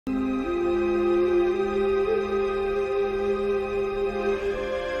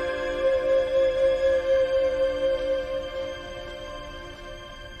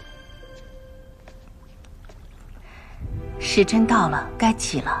时辰到了，该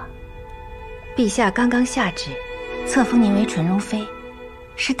起了。陛下刚刚下旨，册封您为纯容妃，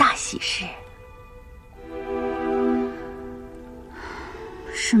是大喜事。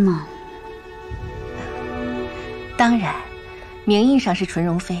是吗？当然，名义上是纯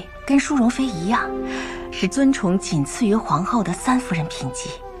容妃，跟淑容妃一样，是尊崇仅次于皇后的三夫人品级。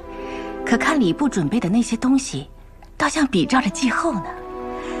可看礼部准备的那些东西，倒像比照着继后呢。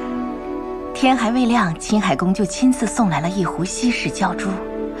天还未亮，青海宫就亲自送来了一壶稀世鲛珠，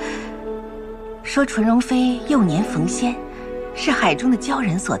说纯容妃幼年逢仙，是海中的鲛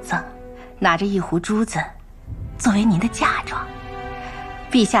人所赠，拿着一壶珠子作为您的嫁妆。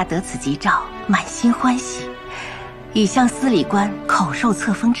陛下得此吉兆，满心欢喜，已向司礼官口授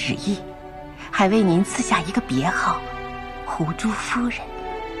册封旨意，还为您赐下一个别号——斛珠夫人。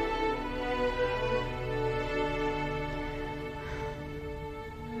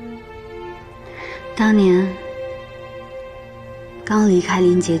当年刚离开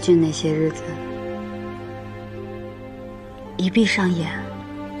临洁郡那些日子，一闭上眼，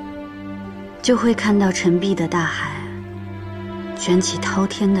就会看到沉碧的大海卷起滔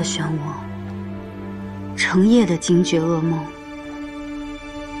天的漩涡，成夜的惊觉噩梦。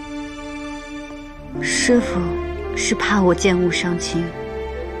师父是怕我见物伤情，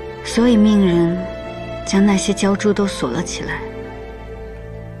所以命人将那些鲛珠都锁了起来，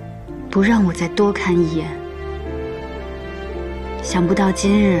不让我再多看一眼。想不到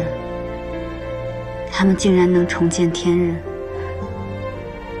今日，他们竟然能重见天日。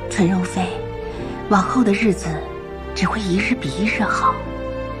纯容妃，往后的日子只会一日比一日好。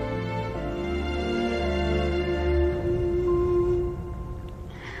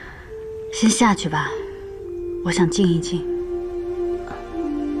先下去吧，我想静一静。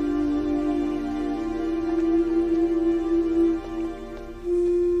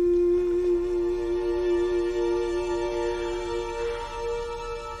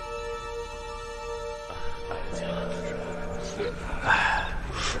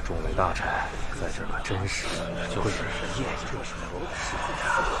重为大臣，在这可真是会有人夜这时候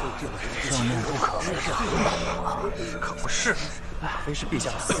这怒不可为，可不是。非是陛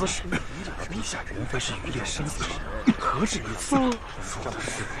下的私事，而陛下原非是渔猎生死，何止于此？说的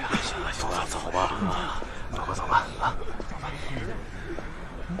是呀，走吧，走吧，走吧，走吧，啊！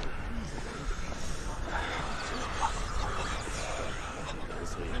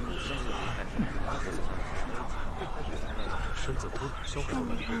身子突然消瘦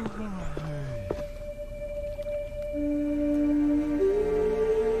了点。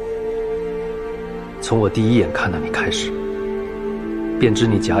从我第一眼看到你开始，便知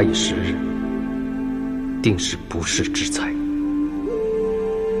你假以时日，定是不世之才。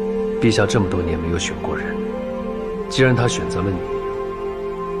陛下这么多年没有选过人，既然他选择了你，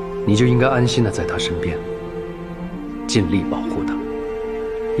你就应该安心的在他身边，尽力保护他。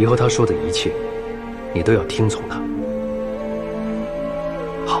以后他说的一切，你都要听从他，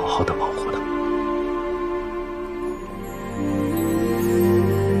好好的保护他。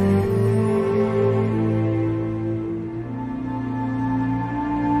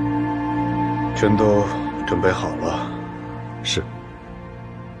全都准备好了。是。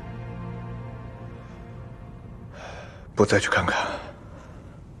不再去看看。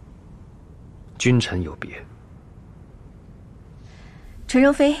君臣有别。纯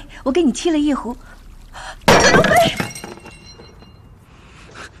容妃，我给你沏了一壶。纯容妃。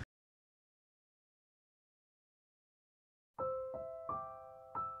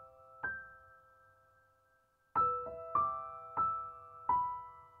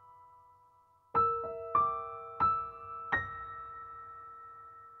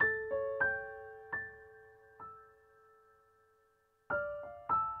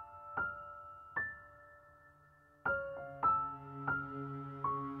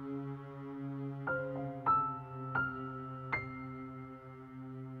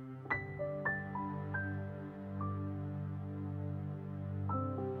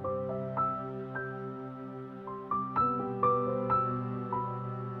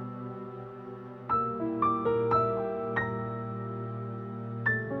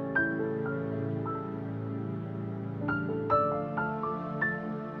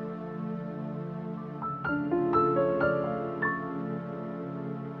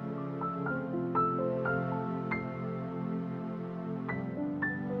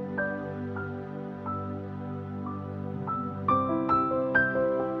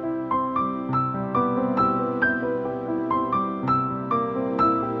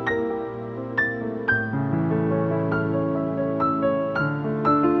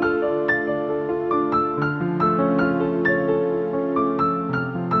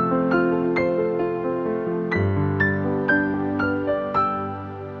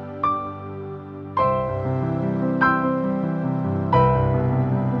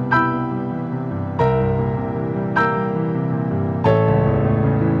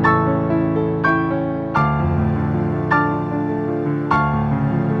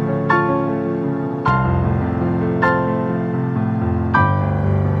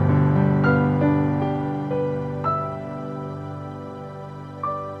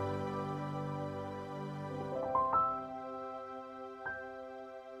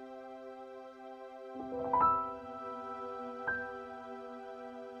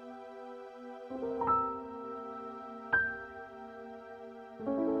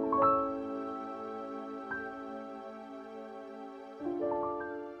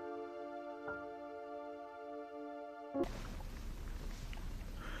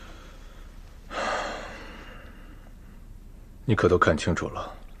你可都看清楚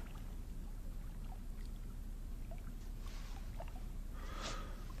了？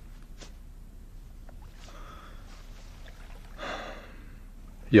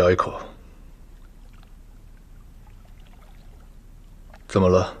咬一口。怎么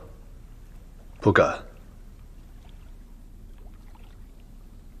了？不敢？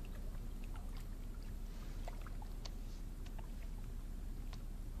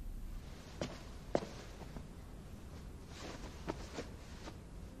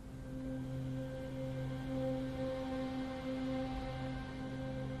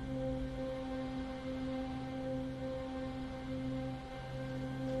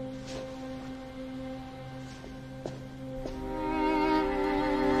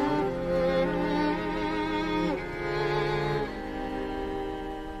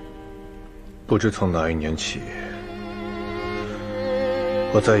不知从哪一年起，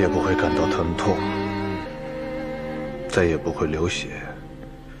我再也不会感到疼痛，再也不会流血。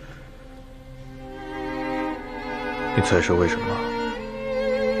你猜是为什么？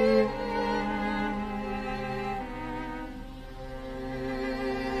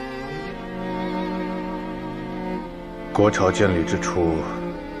国朝建立之初，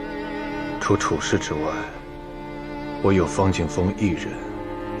除处士之外，我有方景峰一人。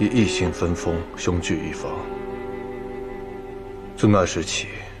以一心分封，雄踞一方。自那时起，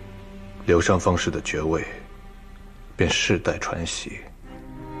刘上方氏的爵位便世代传袭。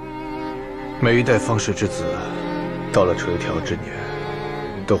每一代方氏之子，到了垂髫之年，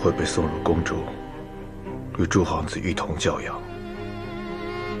都会被送入宫中，与诸皇子一同教养。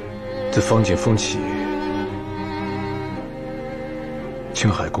自方景峰起，青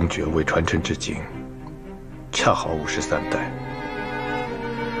海公爵位传承至今，恰好53代。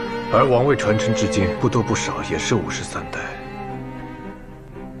而王位传承至今不多不少，也是53代。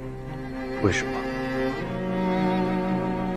为什么？